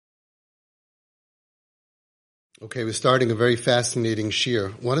Okay, we're starting a very fascinating shir.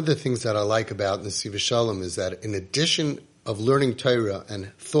 One of the things that I like about Nesiv Shalom is that in addition of learning Torah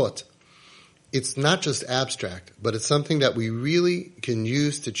and thought, it's not just abstract, but it's something that we really can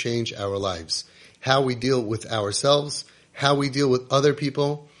use to change our lives. How we deal with ourselves, how we deal with other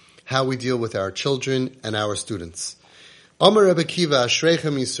people, how we deal with our children and our students. Amar Rebbe Kiva,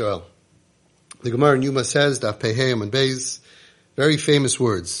 Ashreichem Yisrael. The Gemara in Yuma says, Daf Peheim and Beis, very famous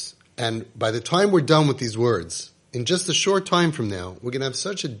words. And by the time we're done with these words, in just a short time from now, we're going to have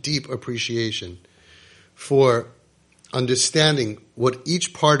such a deep appreciation for understanding what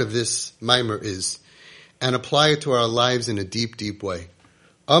each part of this mimer is and apply it to our lives in a deep, deep way.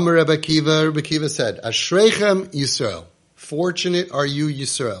 Amar Rebbe Kiva said, Ashreichem Yisrael. Fortunate are you,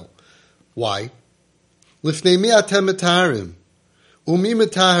 Yisrael. Why? Lifnei mi atem metaharim. Umi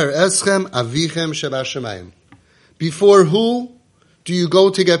metahar eschem avichem shebashamayim. Before who do you go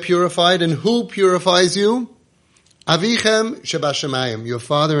to get purified, and who purifies you? Avichem shebashamayim, your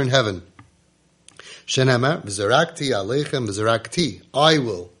Father in heaven. Shenemar, v'zarakti aleichem v'zarakti. I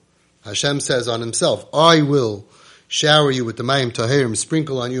will. Hashem says on himself, I will shower you with the mayim tahirim,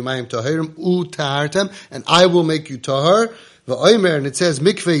 sprinkle on you mayim tahirim, tahartem, and I will make you tahar. V'oimer, and it says,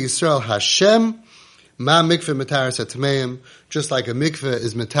 mikveh Yisrael Hashem, ma mikveh metar satmeim, just like a mikveh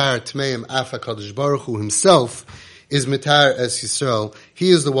is metar tmeim, afa kadosh baruch hu himself is metar as Yisrael. He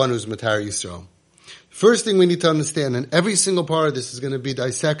is the one who's metar Yisrael. First thing we need to understand, and every single part of this is going to be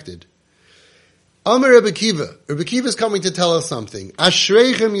dissected. Amar Rebbe Kiva. Rebbe Kiva is coming to tell us something.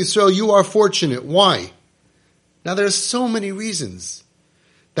 Ashreichem Yisrael, you are fortunate. Why? Now there's so many reasons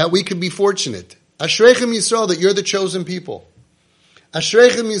that we could be fortunate. Ashreichem Yisrael, that you're the chosen people.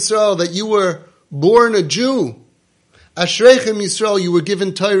 Ashreichem Yisrael, that you were born a Jew. Ashreichem Yisrael, you were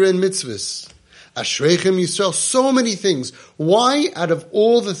given Torah and mitzvahs. Ashreichem Yisrael, so many things. Why, out of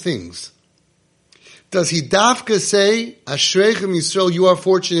all the things, does he dafka say, Ashreichem Yisrael, you are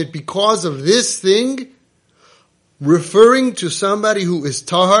fortunate because of this thing, referring to somebody who is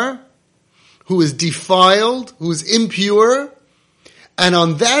tahar, who is defiled, who is impure, and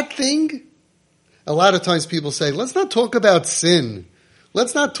on that thing, a lot of times people say, let's not talk about sin.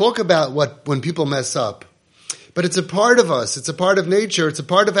 Let's not talk about when people mess up. But it's a part of us, it's a part of nature, it's a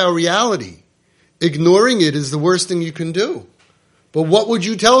part of our reality. Ignoring it is the worst thing you can do. But what would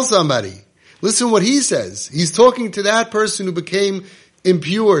you tell somebody? Listen what he says. He's talking to that person who became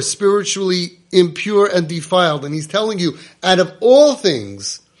impure, spiritually impure and defiled. And he's telling you, out of all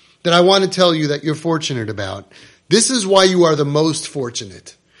things that I want to tell you that you're fortunate about, this is why you are the most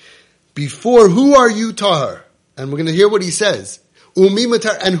fortunate. Before, who are you, tahar? And we're going to hear what he says. Umi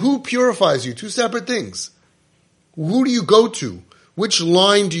matar, and who purifies you? Two separate things. Who do you go to? Which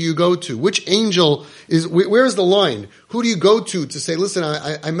line do you go to? Which angel is, where's the line? Who do you go to say, listen,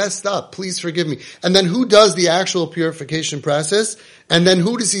 I messed up, please forgive me. And then who does the actual purification process? And then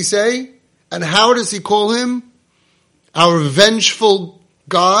who does he say? And how does he call him? Our vengeful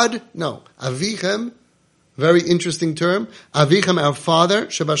God? No. Avichem, very interesting term. Avichem, our Father,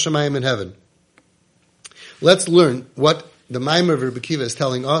 Shebashamayim in heaven. Let's learn what the Maimer of Rebbe Kiva is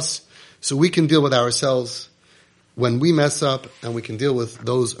telling us so we can deal with ourselves when we mess up, and we can deal with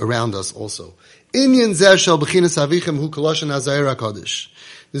those around us also. Inyan zeh shel bechinas avichem hu koloshen haZayir HaKadosh.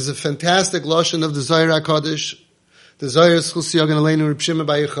 This is a fantastic lashon of the Zayir HaKadosh. The Zayir Schus Yagan Aleinu Reb Shimon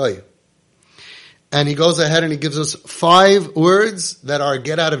Bar Yochai. And he goes ahead and he gives us 5 words that are a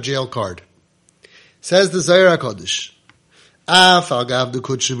get out of jail card. Says the Zayir HaKadosh, Af agav de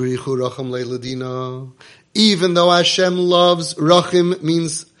kudshe b'richu racham leiladina. Even though Hashem loves, rachim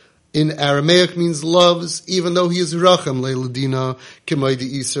means in Aramaic means loves, even though he is Racham Leiladina, K'moidi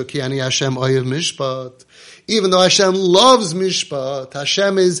Isa Kiani Hashem Oyev Mishpat. Even though Hashem loves Mishpat,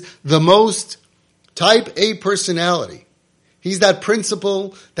 Hashem is the most type A personality. He's that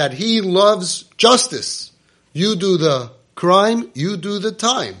principle that he loves justice. You do the crime, you do the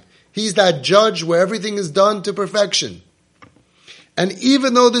time. He's that judge where everything is done to perfection. And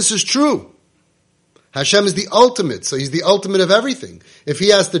even though this is true, Hashem is the ultimate, so he's the ultimate of everything. If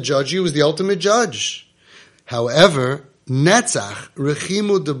he has to judge you, he's the ultimate judge. However, Netzach,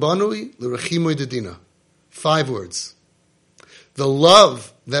 Rechimu debanui, L'rechimu dedina. 5 words. The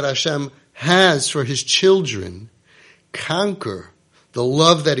love that Hashem has for his children conquer the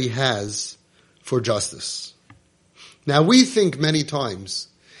love that he has for justice. Now we think many times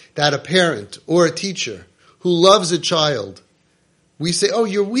that a parent or a teacher who loves a child, we say, oh,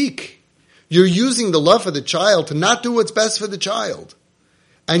 you're weak. You're using the love for the child to not do what's best for the child.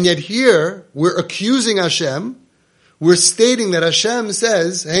 And yet here, we're accusing Hashem. We're stating that Hashem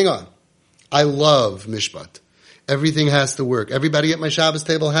says, hang on, I love Mishpat. Everything has to work. Everybody at my Shabbos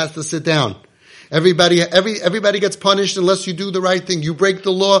table has to sit down. Everybody gets punished unless you do the right thing. You break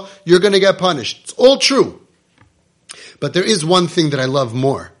the law, you're going to get punished. It's all true. But there is one thing that I love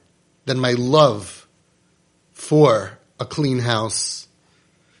more than my love for a clean house.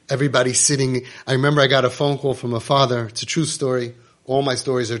 Everybody sitting. I remember I got a phone call from a father. It's a true story. All my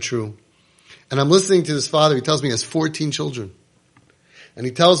stories are true. And I'm listening to this father. He tells me he has 14 children. And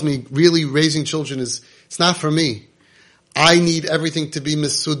he tells me really raising children it's not for me. I need everything to be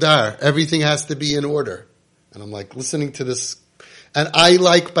misudar. Everything has to be in order. And I'm like listening to this. And I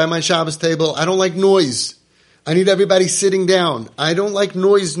like by my Shabbos table, I don't like noise. I need everybody sitting down. I don't like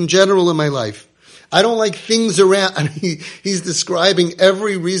noise in general in my life. I don't like things around. And he's describing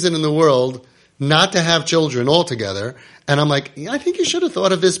every reason in the world not to have children altogether. And I'm like, I think you should have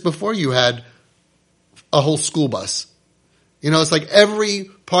thought of this before you had a whole school bus. It's like every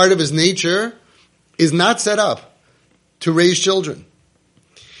part of his nature is not set up to raise children.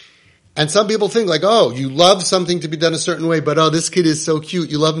 And some people think like, oh, you love something to be done a certain way, but oh, this kid is so cute.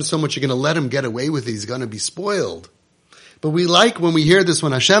 You love him so much, you're going to let him get away with it. He's going to be spoiled. But we like when we hear this,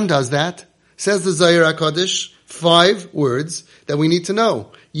 when Hashem does that, says the Zohar HaKadosh, 5 words that we need to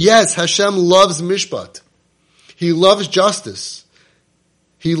know. Yes, Hashem loves mishpat. He loves justice.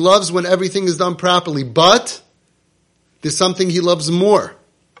 He loves when everything is done properly, but there's something he loves more.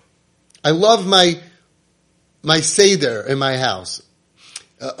 I love my seder in my house.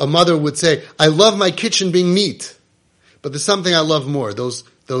 A mother would say, I love my kitchen being neat, but there's something I love more.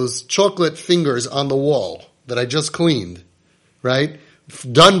 Those chocolate fingers on the wall that I just cleaned, right?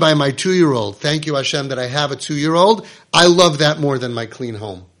 Done by my 2-year-old. Thank you, Hashem, that I have a 2-year-old. I love that more than my clean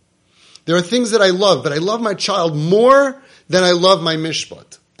home. There are things that I love, but I love my child more than I love my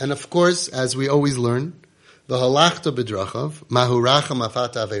mishpat. And of course, as we always learn, v'halachta b'drachav, mahu racham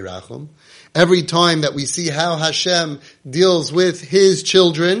afata ve'racham. Every time that we see how Hashem deals with His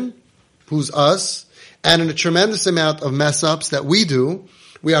children, who's us, and in a tremendous amount of mess-ups that we do,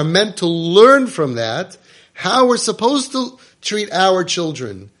 we are meant to learn from that how we're supposed to treat our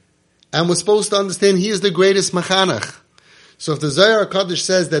children. And we're supposed to understand He is the greatest machanach. So if the Zohar HaKadosh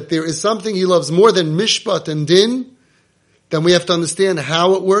says that there is something He loves more than mishpat and din, then we have to understand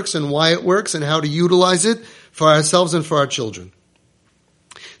how it works and why it works and how to utilize it for ourselves and for our children.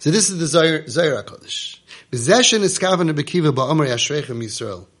 So this is the Zohar HaKadosh. Ashreichem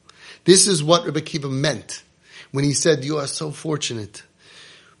Yisrael. This is what Rebbe Kiva meant when he said, you are so fortunate.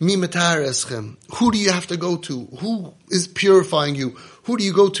 Mi matar eschem. Who do you have to go to? Who is purifying you? Who do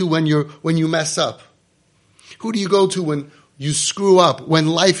you go to when you mess up? Who do you go to when you screw up, when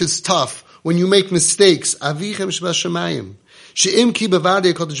life is tough, when you make mistakes? Avichem shebashamayim. She'im ki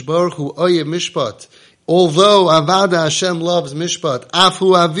bevadei HaKadosh Baruch Hu oyev mishpat. Although Avada Hashem loves mishpat,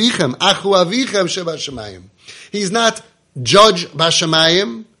 afu avichem shebashamayim. He's not judge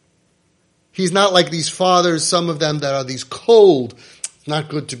bashamayim. He's not like these fathers, some of them that are these cold. It's not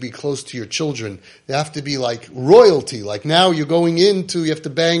good to be close to your children. They have to be like royalty. Like now you have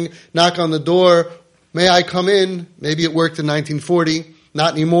to knock on the door. May I come in? Maybe it worked in 1940.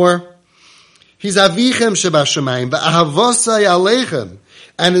 Not anymore. He's avichem shebashamayim, va'ahavosai aleichem.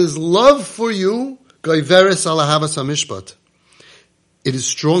 And his love for you, goiveres al ahavas hamishpat. It is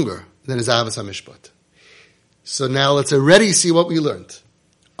stronger than his ahavas hamishpat. So now let's already see what we learned.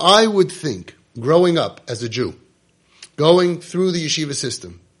 I would think, growing up as a Jew, going through the yeshiva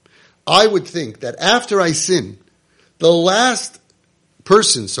system, I would think that after I sin, the last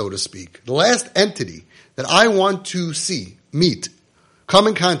person, so to speak, the last entity that I want to see, meet, come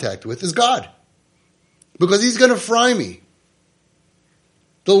in contact with is God. Because He's going to fry me.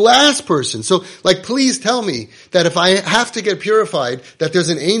 The last person. So, please tell me that if I have to get purified, that there's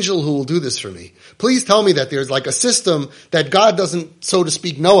an angel who will do this for me. Please tell me that there's a system that God doesn't, so to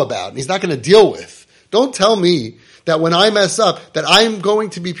speak, know about, and He's not going to deal with. Don't tell me that when I mess up, that I'm going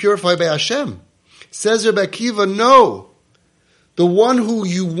to be purified by Hashem. Says Rebbe Akiva, no. The one who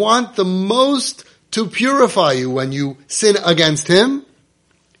you want the most to purify you when you sin against Him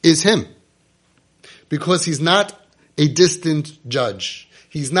is Him. Because He's not a distant judge.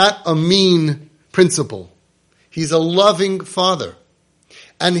 He's not a mean principal. He's a loving Father.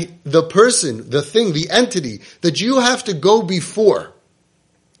 And the person, the thing, the entity that you have to go before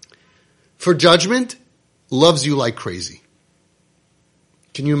for judgment loves you like crazy.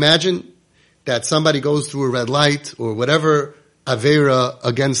 Can you imagine that somebody goes through a red light or whatever avera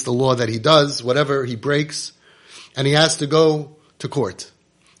against the law that he does, whatever he breaks, and he has to go to court?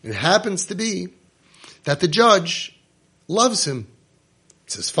 It happens to be that the judge loves him.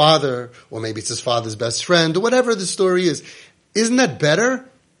 It's his father, or maybe it's his father's best friend, or whatever the story is. Isn't that better?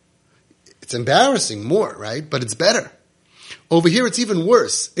 It's embarrassing more, right? But it's better. Over here, it's even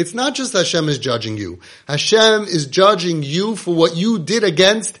worse. It's not just Hashem is judging you. Hashem is judging you for what you did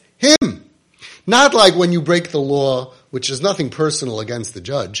against Him. Not like when you break the law, which is nothing personal against the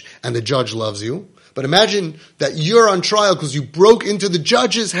judge, and the judge loves you. But imagine that you're on trial because you broke into the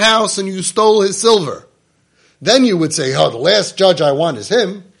judge's house and you stole his silver. Then you would say, oh, the last judge I want is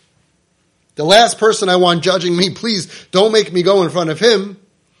him. The last person I want judging me, please don't make me go in front of him.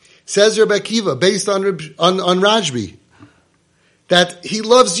 Says Rebbe Akiva, based on Rajbi, that he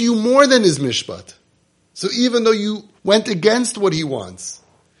loves you more than his mishpat. So even though you went against what he wants,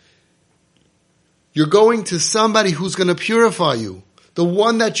 you're going to somebody who's going to purify you. The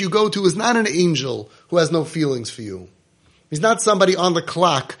one that you go to is not an angel who has no feelings for you. He's not somebody on the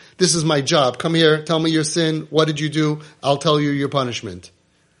clock. This is my job. Come here, tell me your sin. What did you do? I'll tell you your punishment.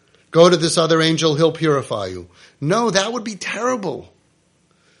 Go to this other angel, he'll purify you. No, that would be terrible.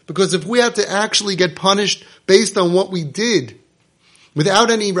 Because if we had to actually get punished based on what we did,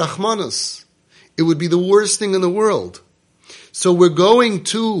 without any Rahmanas, it would be the worst thing in the world. So we're going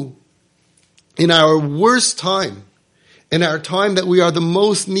to, in our worst time, in our time that we are the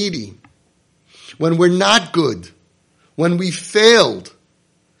most needy, when we're not good, when we failed,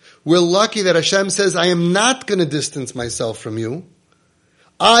 we're lucky that Hashem says, I am not going to distance myself from you.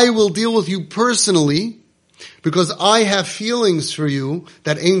 I will deal with you personally because I have feelings for you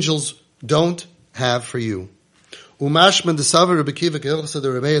that angels don't have for you. It's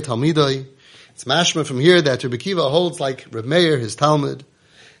mashma from here that Rebbe Akiva holds like Reb Meir, his Talmud,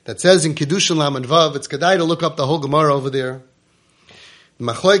 that says in Kiddushin Lamed Vav, it's kedai to look up the whole Gemara over there.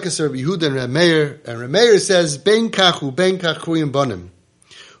 Machloikas Reb Yehuda and Reb Meir says, Ben kachu kruyim banim.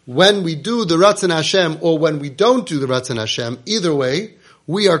 When we do the Ratzon Hashem or when we don't do the Ratzon Hashem, either way,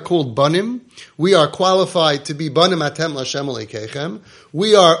 we are called banim. We are qualified to be banim atem l'Hashem alekeichem.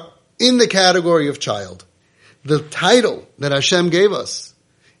 We are in the category of child. The title that Hashem gave us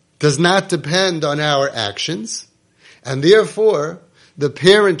does not depend on our actions, and therefore the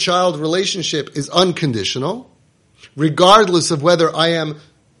parent-child relationship is unconditional, regardless of whether I am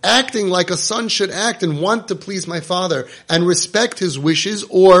acting like a son should act and want to please my father and respect his wishes,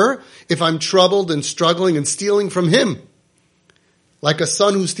 or if I'm troubled and struggling and stealing from him, like a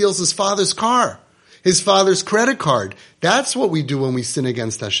son who steals his father's car, his father's credit card. That's what we do when we sin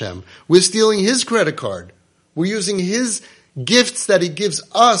against Hashem. We're stealing his credit card. We're using his gifts that he gives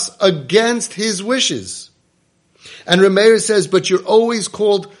us against his wishes. And Rameir says, but you're always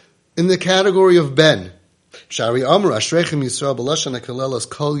called in the category of Ben. Shari Amr, Ashreichem Yisrael, B'lashon HaKalelas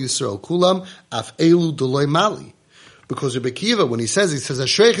Kol Yisrael Kulam, Af Elu D'loi Mali. Because Rebbe Akiva, when he says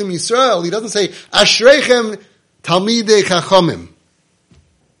Ashreichem Yisrael, he doesn't say, Ashreichem Talmidei Chachamim.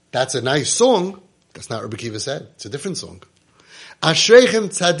 That's a nice song. That's not what Rebbe Akiva said. It's a different song. Ashreichem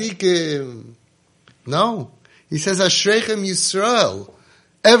Tzadikim. No. He says, Ashreichem Yisrael.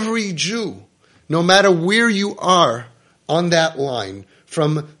 Every Jew, no matter where you are on that line,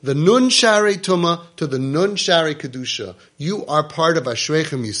 from the Nun Sharei Tumah to the Nun Sharei Kedusha, you are part of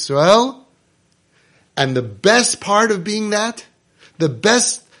Ashreichem Yisrael. And the best part of being that, the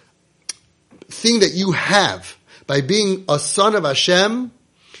best thing that you have by being a son of Hashem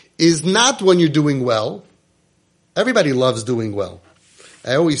is not when you're doing well. Everybody loves doing well.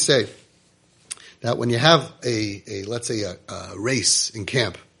 I always say that when you have let's say a race in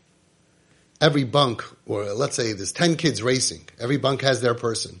camp, every bunk, or let's say there's 10 kids racing, every bunk has their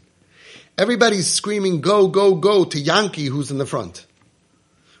person. Everybody's screaming, go, go, go to Yankee who's in the front.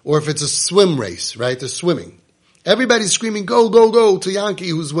 Or if it's a swim race, right, they're swimming. Everybody's screaming, go, go, go to Yankee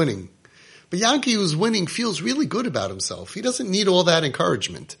who's winning. But Yankee who's winning feels really good about himself. He doesn't need all that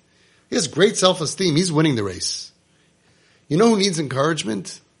encouragement. He has great self-esteem. He's winning the race. You know who needs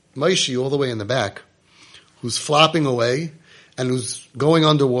encouragement? Maishi all the way in the back, who's flopping away and who's going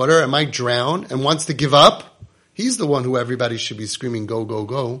underwater and might drown and wants to give up. He's the one who everybody should be screaming, go, go,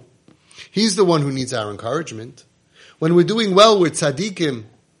 go. He's the one who needs our encouragement. When we're doing well with tzaddikim,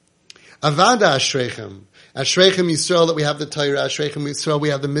 avada ashreichem, ashreichem Yisrael, that we have the Torah, ashreichem Yisrael, we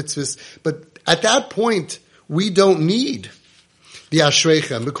have the mitzvahs. But at that point, we don't need the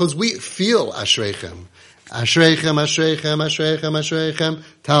ashreichem because we feel ashreichem. Ashreichem, Ashreichem, Ashreichem, Ashreichem,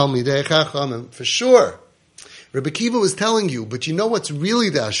 Talmidei Chachamim. For sure. Rebbe Akiva was telling you, but you know what's really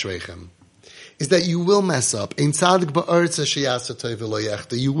the Ashreichem? Is that you will mess up. Ein tzadik ba'aretz sheyasa tov v'lo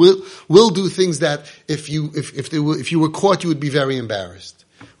yechta. You will do things that if you were caught, you would be very embarrassed.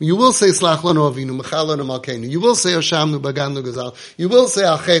 You will say Slach lanu avinu, Mechal lanu malkeinu. You will say Oshamnu baganu gazal. You will say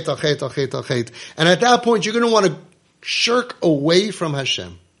Al chet, Al chet, Al chet, Al chet. And at that point, you're going to want to shirk away from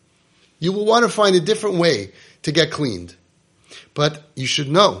Hashem. You will want to find a different way to get cleaned. But you should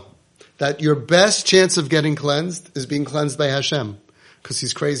know that your best chance of getting cleansed is being cleansed by Hashem, because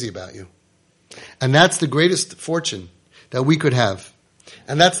He's crazy about you. And that's the greatest fortune that we could have.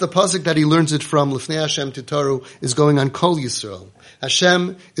 And that's the pasuk that he learns it from, Lifnei Hashem Titaru, is going on Kol Yisrael.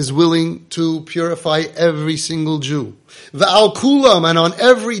 Hashem is willing to purify every single Jew. V'al kulam, and on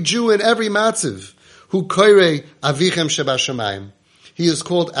every Jew in every matziv, hu koirei avichem shebashamayim. He is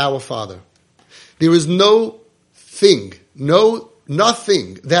called our Father. There is nothing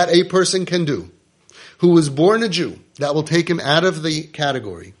that a person can do who was born a Jew that will take him out of the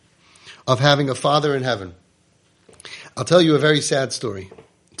category of having a father in heaven. I'll tell you a very sad story.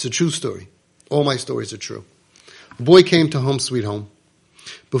 It's a true story. All my stories are true. A boy came to Home Sweet Home.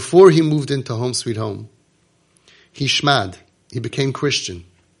 Before he moved into Home Sweet Home, he shmad. He became Christian.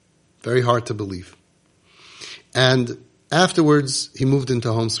 Very hard to believe. And afterwards, he moved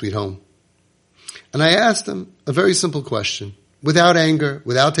into Home Sweet Home. And I asked him a very simple question, without anger,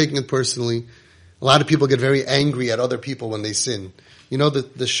 without taking it personally. A lot of people get very angry at other people when they sin. You know,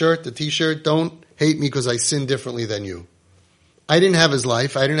 the shirt, the t-shirt, don't hate me because I sin differently than you. I didn't have his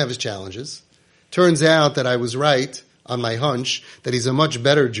life. I didn't have his challenges. Turns out that I was right on my hunch that he's a much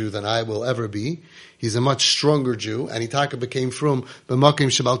better Jew than I will ever be. He's a much stronger Jew. And Itaka became from b'makim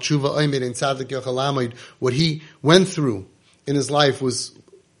shebal tshuva oimed in tzadik yochel lamed. What he went through in his life was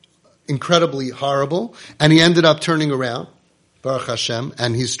incredibly horrible. And he ended up turning around, Baruch Hashem,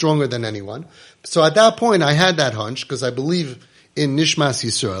 and he's stronger than anyone. So at that point, I had that hunch because I believe in Nishmas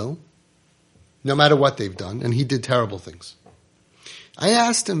Yisrael, no matter what they've done, and he did terrible things. I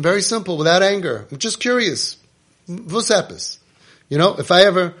asked him, very simple, without anger. I'm just curious. Vusepis. You know, if I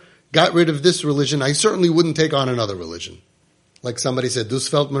ever got rid of this religion, I certainly wouldn't take on another religion. Like somebody said, Dus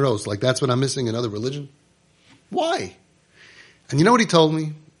felt moros, like that's what I'm missing, another religion. Why? And you know what he told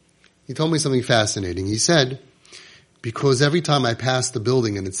me? He told me something fascinating. He said, because every time I passed the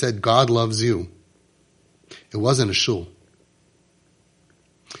building and it said, God loves you, it wasn't a shul.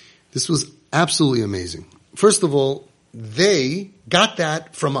 This was absolutely amazing. First of all, they got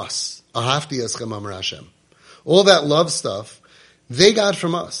that from us. Ahavti eschem amar Hashem. All that love stuff, they got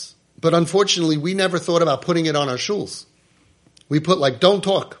from us. But unfortunately, we never thought about putting it on our shuls. We put like, don't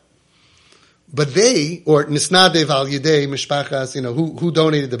talk. But they, or nisnadev al yidei mishpachas, you know, who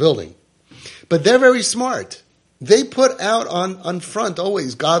donated the building. But they're very smart. They put out on front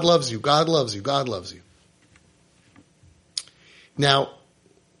always, God loves you, God loves you, God loves you. Now,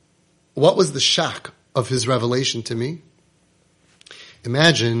 what was the shock of his revelation to me?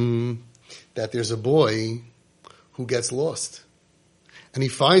 Imagine that there's a boy who gets lost. And he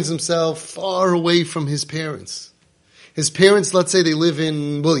finds himself far away from his parents. His parents, let's say they live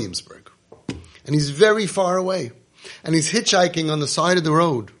in Williamsburg. And he's very far away. And he's hitchhiking on the side of the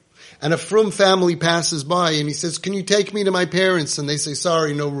road. And a frum family passes by and he says, can you take me to my parents? And they say,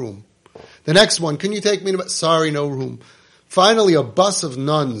 sorry, no room. The next one, can you take me to sorry, no room. Finally, a bus of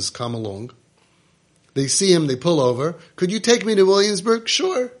nuns come along. They see him, they pull over. Could you take me to Williamsburg?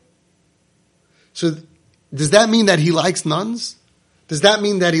 Sure. So, does that mean that he likes nuns? Does that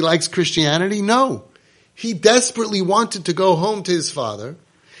mean that he likes Christianity? No. He desperately wanted to go home to his father,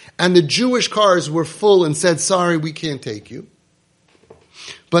 and the Jewish cars were full and said, sorry, we can't take you.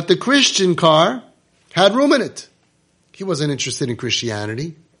 But the Christian car had room in it. He wasn't interested in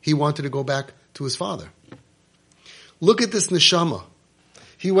Christianity. He wanted to go back to his father. Look at this neshama.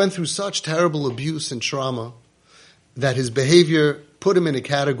 He went through such terrible abuse and trauma that his behavior put him in a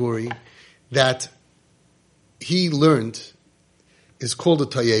category that he learned is called a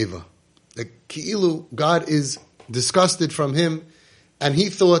tayeva. The ki'ilu, God is disgusted from him, and he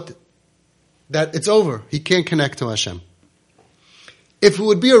thought that it's over. He can't connect to Hashem. If it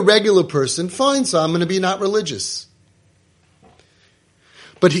would be a regular person, fine, so I'm going to be not religious.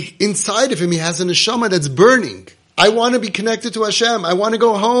 But inside of him, he has a neshama that's burning. I want to be connected to Hashem. I want to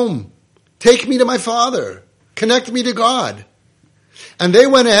go home. Take me to my father. Connect me to God. And they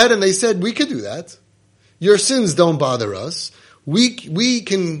went ahead and they said, we could do that. Your sins don't bother us. We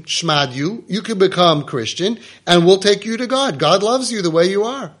can shmad you. You can become Christian and we'll take you to God. God loves you the way you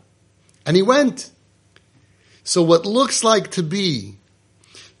are. And he went. So what looks like to be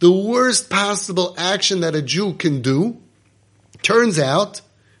the worst possible action that a Jew can do, turns out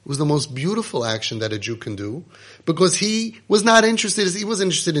it was the most beautiful action that a Jew can do, because he was not interested, he wasn't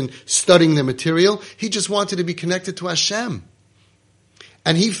interested in studying the material, he just wanted to be connected to Hashem.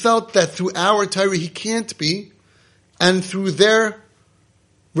 And he felt that through our Torah he can't be, and through their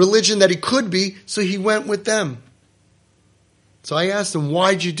religion that he could be, so he went with them. So I asked him,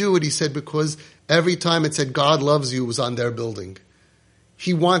 why'd you do it? He said, because every time it said God loves you, it was on their building.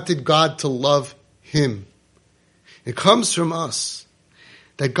 He wanted God to love him. It comes from us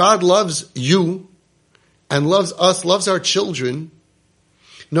that God loves you and loves us, loves our children,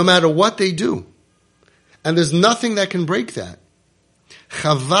 no matter what they do. And there's nothing that can break that.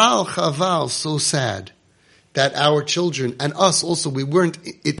 Chaval, so sad that our children and us also,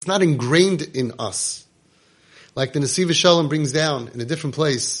 it's not ingrained in us. Like the Nesiv Shalom brings down in a different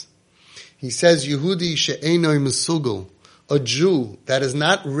place. He says, Yehudi she'enoi mesugel, a Jew that is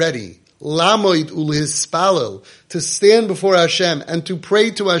not ready, lamoid ulehispalel, to stand before Hashem and to pray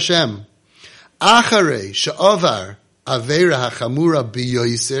to Hashem. Acharei she'avar aveira hachamura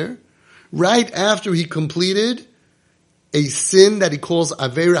biyoiser, right after he completed a sin that he calls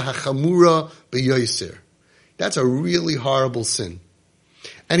aveira hachamura biyoiser. That's a really horrible sin.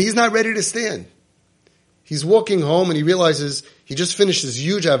 And he's not ready to stand. He's walking home and he realizes he just finished this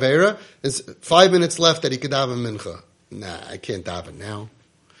huge aveira. There's 5 minutes left that he could daven mincha. Nah, I can't daven now.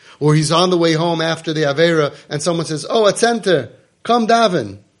 Or he's on the way home after the aveira and someone says, oh, a center, come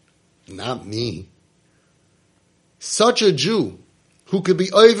daven. Not me. Such a Jew who could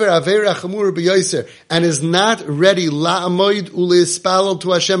be over aveira chamura b'yoser and is not ready la'amoid ule'ispalel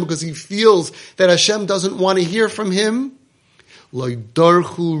to Hashem because he feels that Hashem doesn't want to hear from him. Lo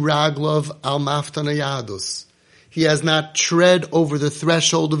dorchu raglov al maftana yadus. He has not tread over the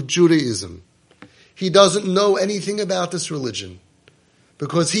threshold of Judaism. He doesn't know anything about this religion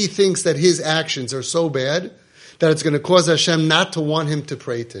because he thinks that his actions are so bad that it's going to cause Hashem not to want him to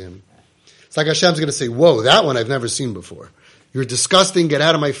pray to him. It's like Hashem's going to say, whoa, that one I've never seen before. You're disgusting, get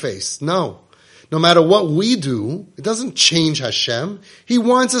out of my face. No. No matter what we do, it doesn't change Hashem. He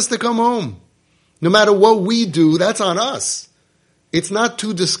wants us to come home. No matter what we do, that's on us. It's not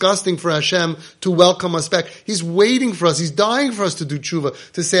too disgusting for Hashem to welcome us back. He's waiting for us. He's dying for us to do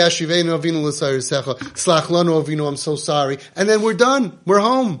tshuva, to say, Ashreichem avinu l'sarisecha, slach lanu avinu, I'm so sorry. And then we're done. We're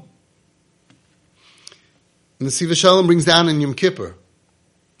home. And the Sfira Shalom brings down in Yom Kippur.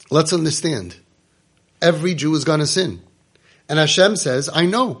 Let's understand. Every Jew is going to sin. And Hashem says, I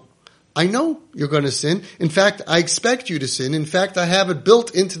know you're going to sin. In fact, I expect you to sin. In fact, I have it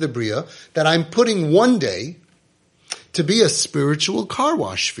built into the Bria that I'm putting one day to be a spiritual car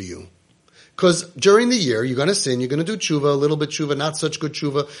wash for you. Because during the year, you're going to sin, you're going to do tshuva, a little bit tshuva, not such good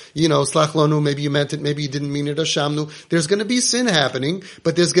tshuva, slach lanu, maybe you meant it, maybe you didn't mean it, ashamnu. There's going to be sin happening,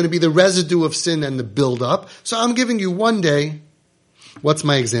 but there's going to be the residue of sin and the build-up. So I'm giving you one day. What's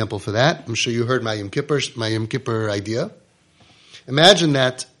my example for that? I'm sure you heard my Yom Kippur idea. Imagine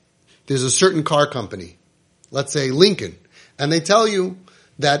that there's a certain car company, let's say Lincoln, and they tell you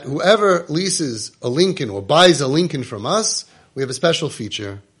that whoever leases a Lincoln or buys a Lincoln from us, we have a special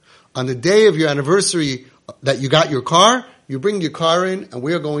feature. On the day of your anniversary that you got your car, you bring your car in and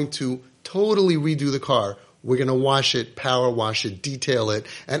we are going to totally redo the car. We're going to wash it, power wash it, detail it,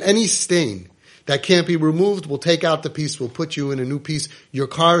 and any stain that can't be removed, we'll take out the piece, we'll put you in a new piece. Your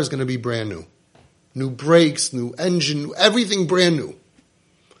car is going to be brand new. New brakes, new engine, everything brand new.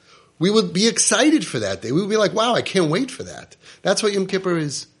 We would be excited for that day. We would be like, wow, I can't wait for that. That's what Yom Kippur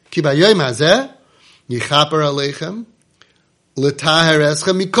is. Ki b'yom hazeh yichaper aleichem l'taher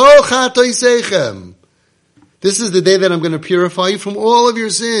eschem mikol chatoiseichem. This is the day that I'm going to purify you from all of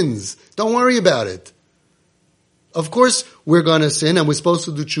your sins. Don't worry about it. Of course, we're going to sin and we're supposed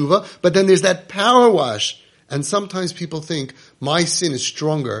to do tshuva, but then there's that power wash. And sometimes people think my sin is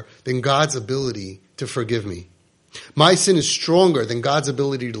stronger than God's ability to forgive me. My sin is stronger than God's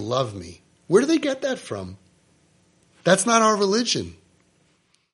ability to love me. Where do they get that from? That's not our religion.